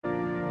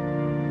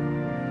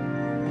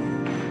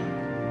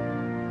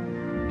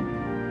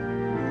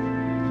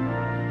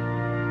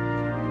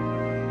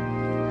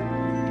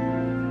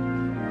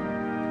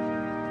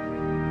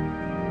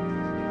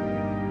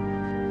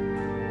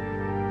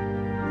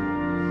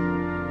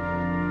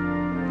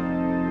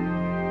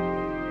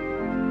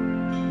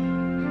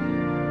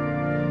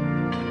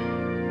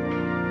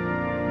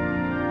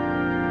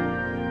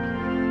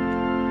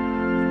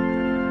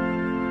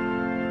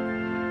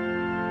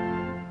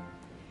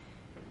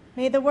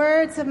May the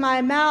words of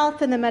my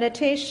mouth and the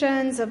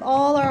meditations of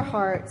all our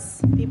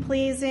hearts be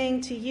pleasing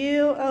to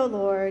you, O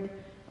Lord,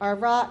 our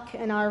rock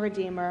and our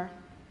Redeemer.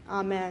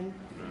 Amen.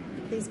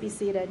 Please be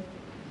seated.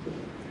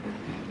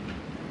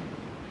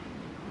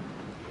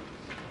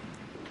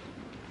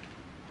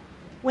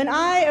 When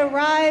I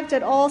arrived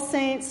at All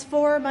Saints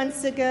 4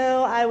 months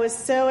ago, I was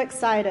so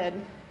excited.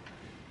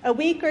 A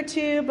week or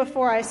two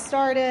before I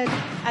started,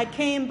 I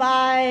came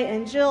by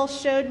and Jill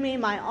showed me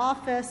my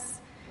office,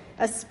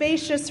 a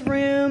spacious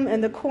room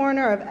in the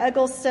corner of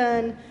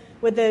Eggleston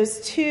with those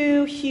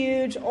 2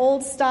 huge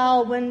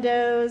old-style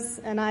windows,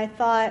 and I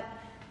thought,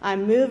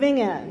 I'm moving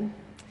in.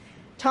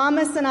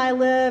 Thomas and I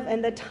live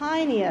in the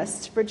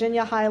tiniest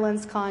Virginia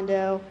Highlands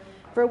condo,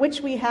 for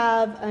which we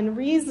have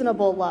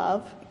unreasonable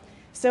love,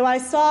 so I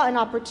saw an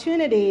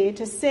opportunity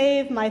to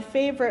save my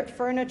favorite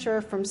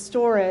furniture from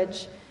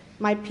storage,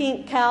 my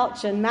pink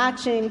couch and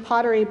matching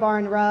Pottery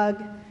Barn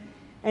rug.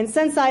 And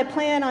since I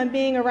plan on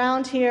being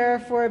around here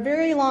for a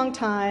very long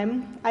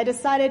time, I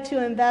decided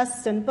to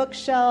invest in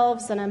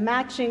bookshelves and a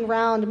matching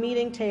round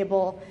meeting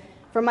table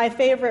for my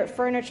favorite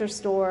furniture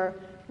store,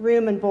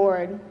 Room and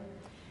Board.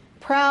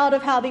 Proud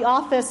of how the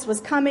office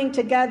was coming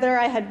together,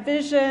 I had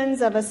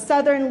visions of a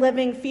Southern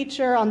living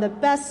feature on the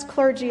best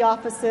clergy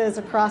offices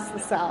across the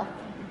South.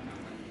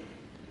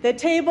 The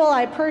table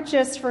I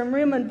purchased from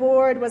Room and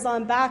Board was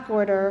on back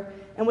order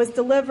and was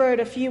delivered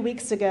a few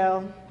weeks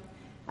ago.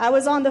 I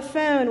was on the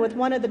phone with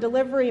one of the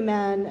delivery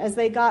men as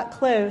they got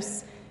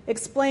close,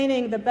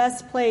 explaining the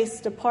best place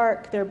to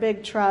park their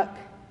big truck.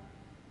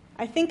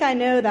 I think I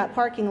know that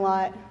parking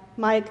lot,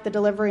 Mike, the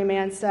delivery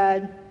man,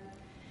 said.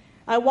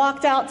 I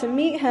walked out to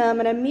meet him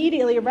and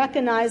immediately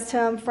recognized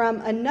him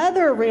from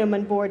another Room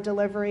and Board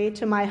delivery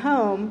to my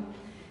home.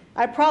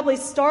 I probably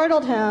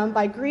startled him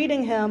by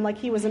greeting him like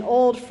he was an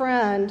old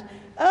friend.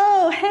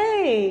 Oh,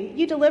 hey,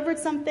 you delivered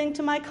something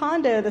to my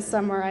condo this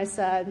summer, I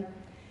said.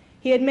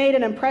 He had made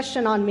an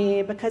impression on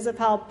me because of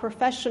how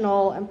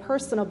professional and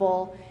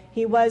personable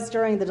he was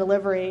during the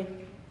delivery.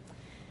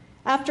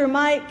 After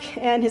Mike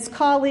and his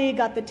colleague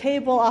got the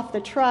table off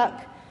the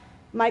truck,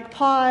 Mike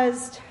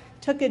paused,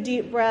 took a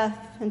deep breath,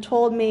 and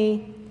told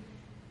me,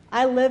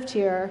 I lived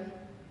here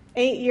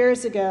 8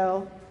 years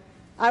ago.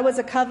 I was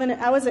at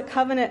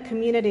Covenant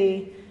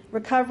Community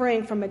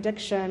recovering from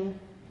addiction.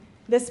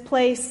 This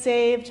place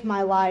saved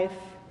my life.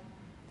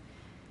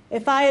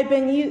 If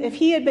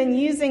he had been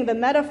using the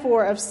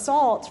metaphor of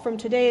salt from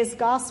today's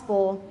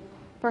gospel,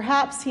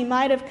 perhaps he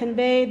might have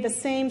conveyed the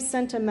same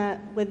sentiment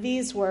with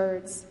these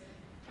words,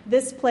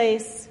 this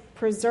place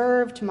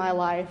preserved my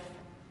life.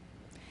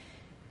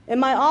 In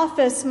my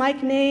office,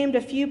 Mike named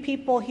a few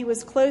people he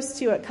was close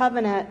to at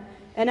Covenant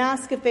and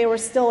asked if they were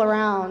still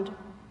around.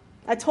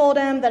 I told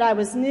him that I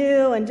was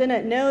new and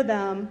didn't know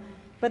them,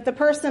 but the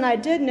person I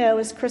did know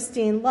is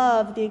Christine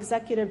Love, the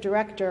executive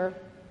director.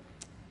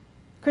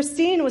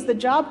 Christine was the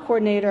job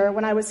coordinator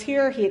when I was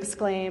here, he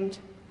exclaimed.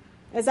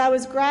 As I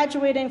was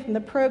graduating from the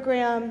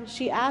program,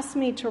 she asked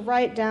me to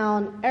write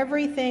down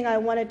everything I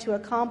wanted to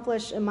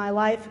accomplish in my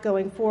life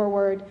going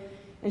forward,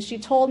 and she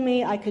told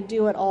me I could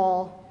do it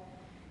all.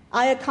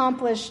 I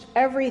accomplished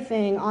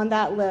everything on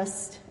that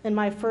list in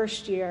my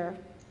first year.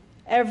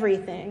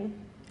 Everything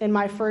in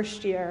my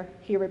first year,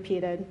 he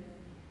repeated.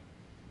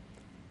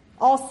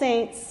 All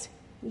Saints,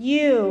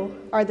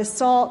 you are the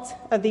salt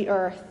of the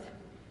earth.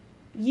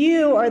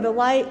 You are the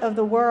light of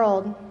the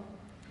world.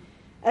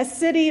 A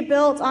city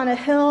built on a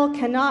hill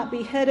cannot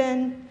be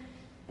hidden.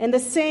 In the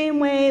same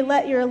way,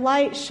 let your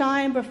light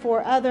shine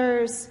before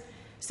others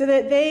so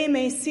that they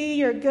may see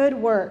your good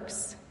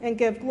works and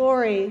give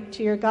glory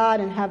to your God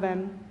in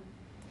heaven.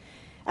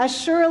 As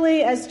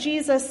surely as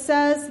Jesus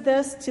says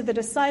this to the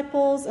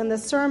disciples in the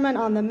Sermon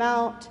on the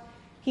Mount,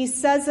 he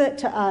says it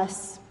to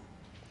us.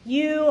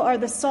 You are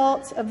the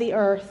salt of the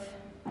earth.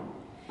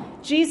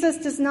 Jesus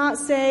does not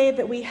say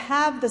that we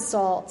have the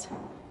salt,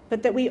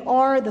 but that we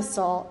are the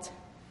salt.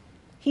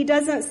 He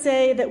doesn't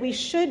say that we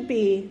should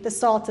be the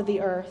salt of the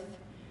earth,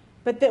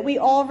 but that we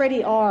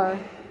already are,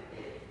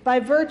 by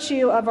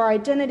virtue of our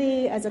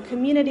identity as a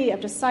community of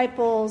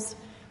disciples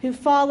who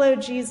follow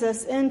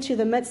Jesus into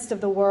the midst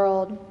of the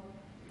world.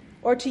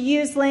 Or to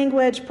use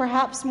language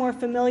perhaps more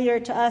familiar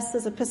to us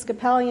as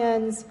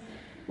Episcopalians,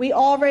 we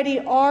already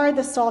are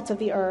the salt of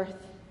the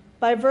earth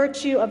by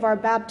virtue of our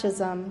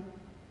baptism,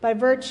 by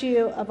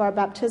virtue of our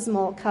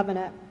baptismal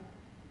covenant.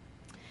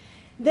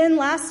 Then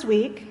last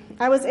week,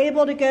 I was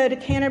able to go to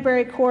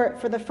Canterbury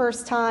Court for the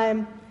first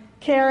time.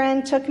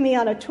 Karen took me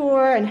on a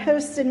tour and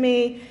hosted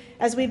me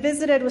as we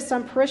visited with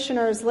some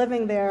parishioners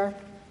living there.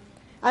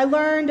 I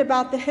learned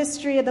about the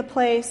history of the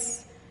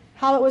place,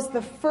 how it was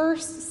the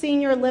first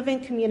senior living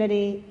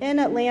community in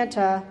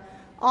Atlanta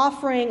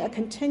offering a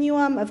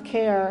continuum of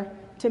care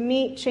to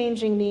meet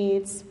changing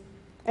needs,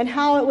 and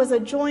how it was a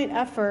joint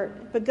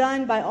effort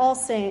begun by All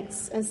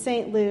Saints and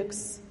St.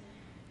 Luke's,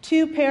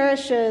 2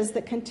 parishes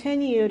that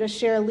continue to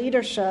share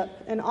leadership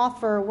and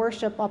offer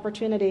worship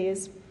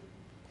opportunities.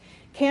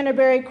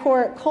 Canterbury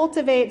Court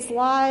cultivates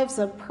lives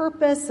of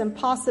purpose and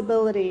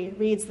possibility,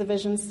 reads the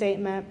vision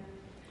statement.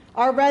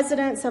 Our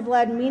residents have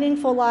led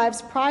meaningful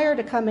lives prior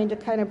to coming to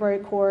Canterbury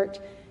Court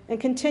and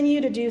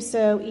continue to do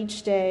so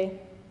each day.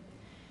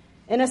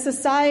 In a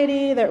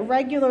society that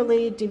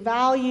regularly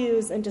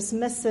devalues and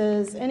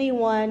dismisses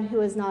anyone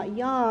who is not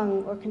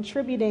young or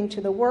contributing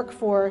to the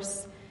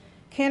workforce,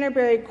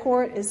 Canterbury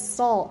Court is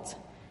salt,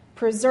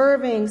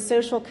 preserving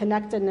social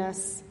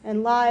connectedness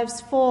and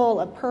lives full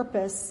of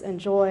purpose and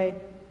joy.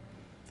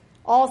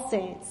 All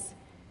Saints,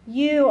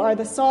 you are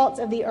the salt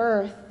of the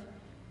earth.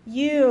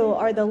 You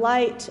are the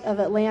light of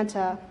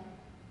Atlanta.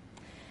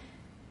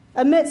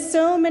 Amidst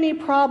so many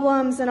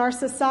problems in our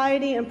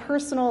society and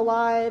personal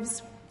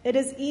lives, it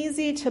is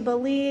easy to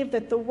believe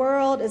that the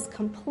world is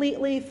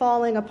completely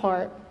falling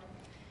apart.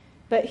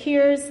 But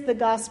here's the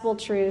gospel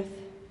truth.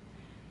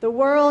 The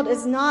world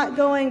is not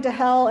going to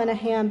hell in a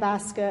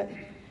handbasket.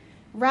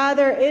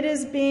 Rather, it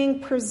is being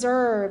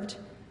preserved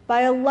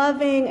by a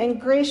loving and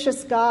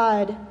gracious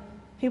God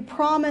who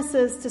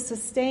promises to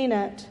sustain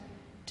it,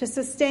 to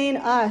sustain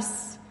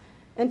us,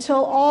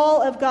 until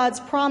all of God's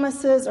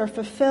promises are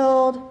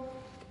fulfilled,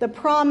 the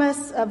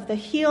promise of the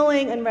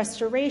healing and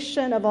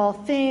restoration of all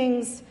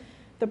things,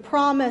 the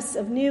promise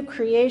of new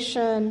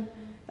creation,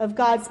 of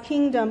God's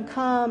kingdom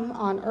come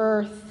on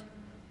earth.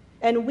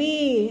 And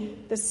we,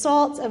 the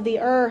salt of the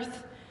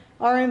earth,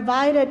 are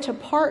invited to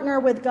partner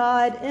with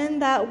God in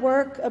that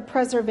work of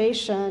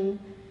preservation,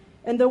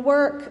 in the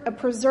work of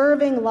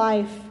preserving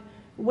life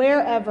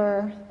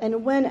wherever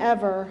and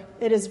whenever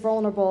it is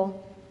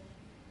vulnerable.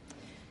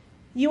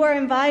 You are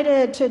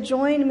invited to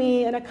join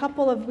me in a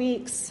couple of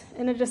weeks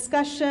in a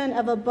discussion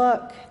of a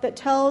book that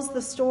tells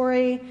the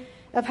story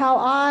of how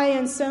I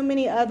and so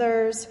many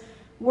others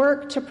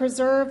work to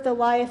preserve the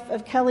life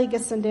of Kelly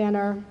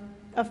Gissendanner,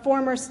 a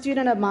former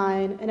student of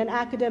mine in an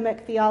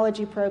academic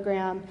theology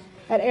program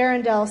at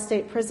Arundel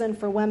State Prison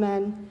for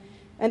Women,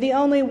 and the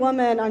only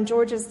woman on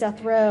Georgia's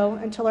death row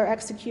until her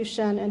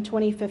execution in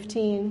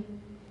 2015.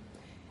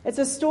 It's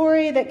a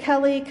story that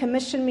Kelly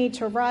commissioned me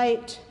to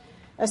write,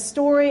 a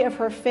story of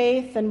her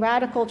faith and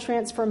radical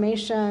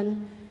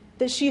transformation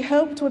that she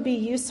hoped would be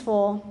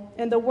useful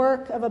in the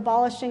work of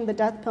abolishing the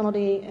death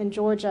penalty in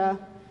Georgia,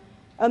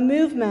 a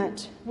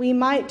movement we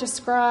might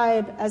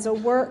describe as a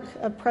work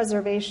of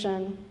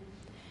preservation.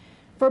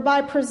 For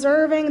by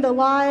preserving the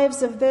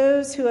lives of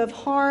those who have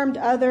harmed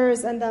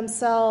others and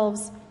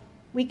themselves,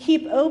 we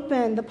keep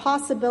open the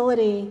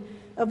possibility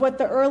of what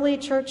the early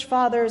church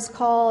fathers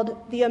called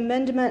the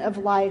amendment of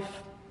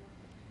life.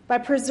 By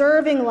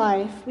preserving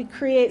life, we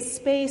create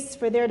space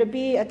for there to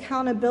be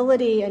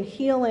accountability and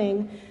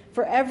healing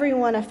for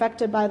everyone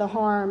affected by the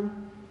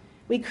harm.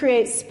 We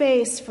create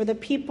space for the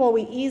people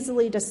we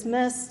easily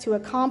dismiss to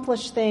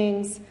accomplish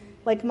things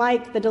like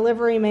Mike, the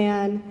delivery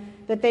man,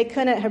 that they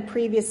couldn't have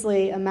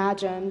previously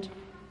imagined.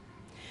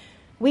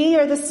 We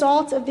are the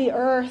salt of the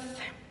earth,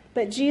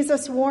 but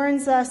Jesus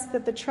warns us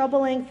that the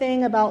troubling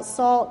thing about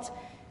salt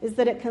is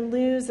that it can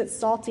lose its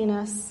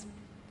saltiness.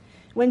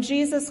 When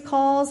Jesus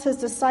calls his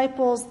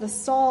disciples the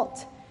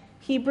salt,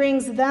 he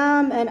brings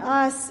them and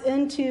us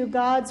into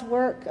God's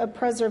work of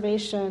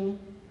preservation.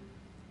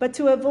 But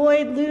to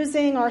avoid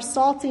losing our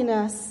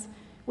saltiness,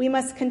 we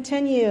must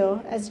continue,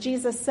 as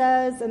Jesus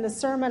says in the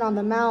Sermon on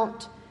the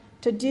Mount,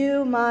 to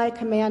do my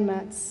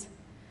commandments,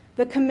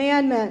 the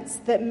commandments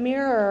that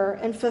mirror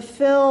and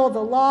fulfill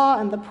the law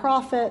and the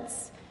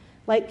prophets,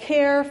 like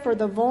care for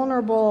the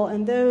vulnerable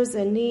and those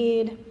in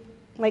need,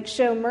 like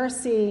show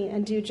mercy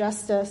and do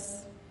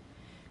justice.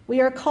 We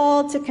are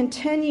called to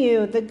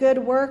continue the good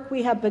work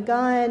we have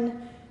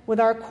begun with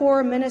our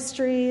core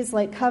ministries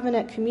like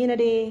Covenant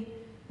Community,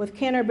 with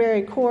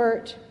Canterbury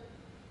Court,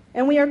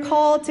 and we are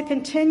called to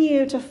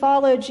continue to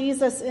follow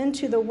Jesus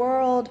into the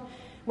world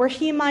where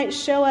he might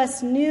show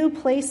us new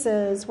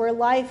places where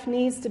life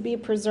needs to be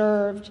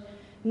preserved,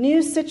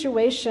 new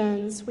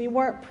situations we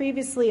weren't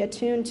previously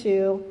attuned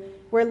to,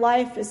 where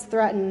life is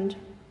threatened.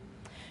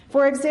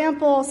 For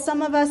example,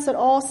 some of us at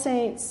All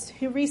Saints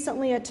who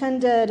recently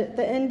attended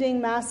the Ending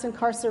Mass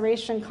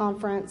Incarceration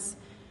Conference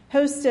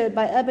hosted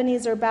by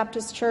Ebenezer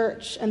Baptist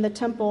Church and the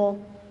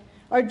Temple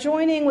are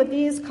joining with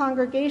these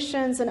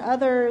congregations and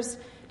others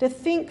to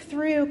think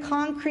through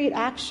concrete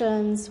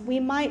actions we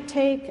might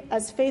take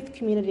as faith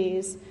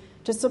communities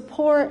to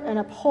support and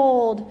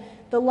uphold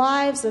the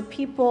lives of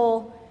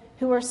people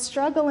who are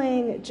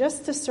struggling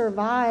just to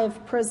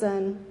survive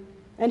prison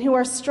and who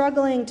are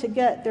struggling to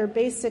get their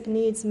basic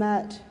needs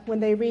met when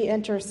they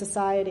re-enter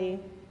society.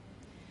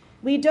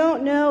 We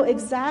don't know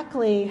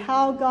exactly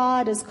how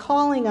God is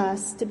calling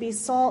us to be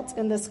salt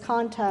in this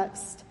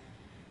context,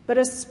 but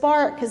a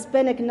spark has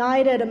been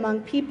ignited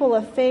among people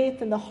of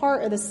faith in the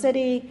heart of the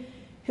city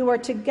who are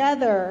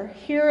together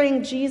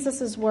hearing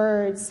Jesus'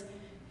 words,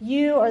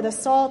 "You are the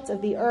salt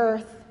of the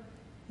earth.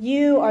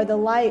 You are the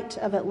light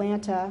of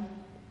Atlanta."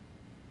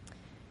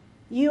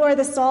 You are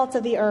the salt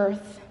of the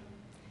earth.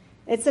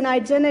 It's an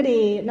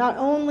identity not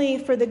only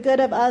for the good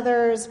of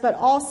others, but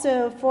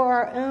also for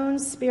our own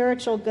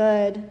spiritual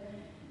good,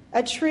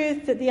 a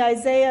truth that the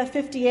Isaiah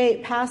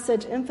 58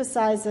 passage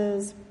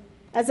emphasizes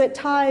as it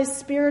ties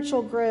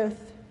spiritual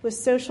growth with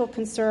social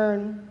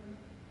concern.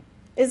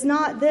 Is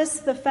not this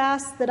the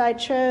fast that I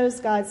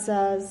chose, God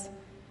says,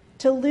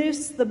 to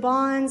loose the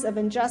bonds of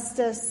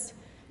injustice,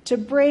 to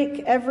break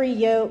every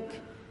yoke,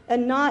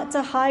 and not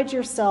to hide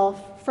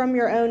yourself from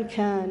your own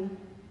kin?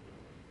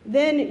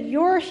 Then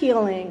your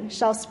healing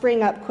shall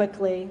spring up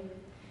quickly.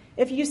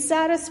 If you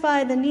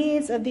satisfy the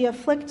needs of the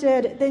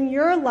afflicted, then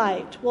your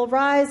light will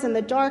rise in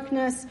the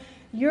darkness.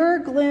 Your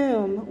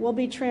gloom will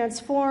be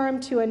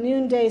transformed to a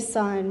noonday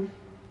sun.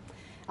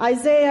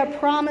 Isaiah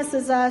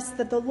promises us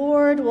that the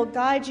Lord will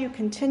guide you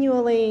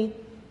continually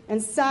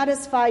and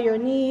satisfy your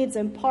needs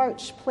in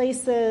parched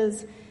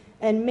places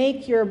and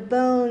make your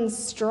bones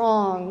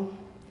strong.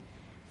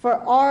 For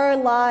our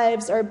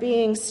lives are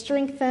being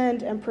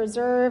strengthened and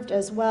preserved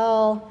as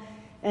well.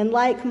 And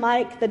like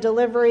Mike, the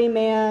delivery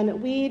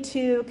man, we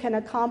too can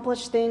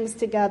accomplish things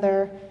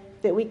together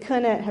that we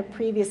couldn't have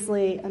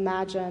previously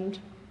imagined.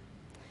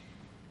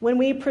 When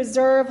we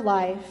preserve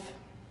life,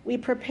 we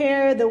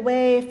prepare the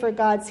way for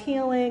God's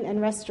healing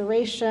and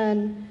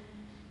restoration.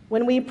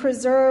 When we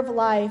preserve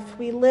life,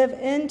 we live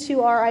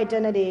into our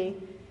identity,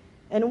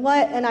 and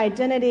what an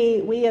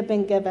identity we have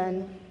been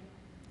given.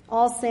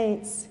 All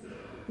saints,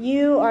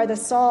 you are the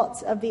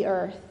salt of the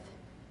earth.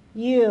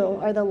 You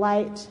are the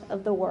light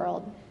of the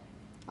world.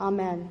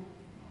 Amen.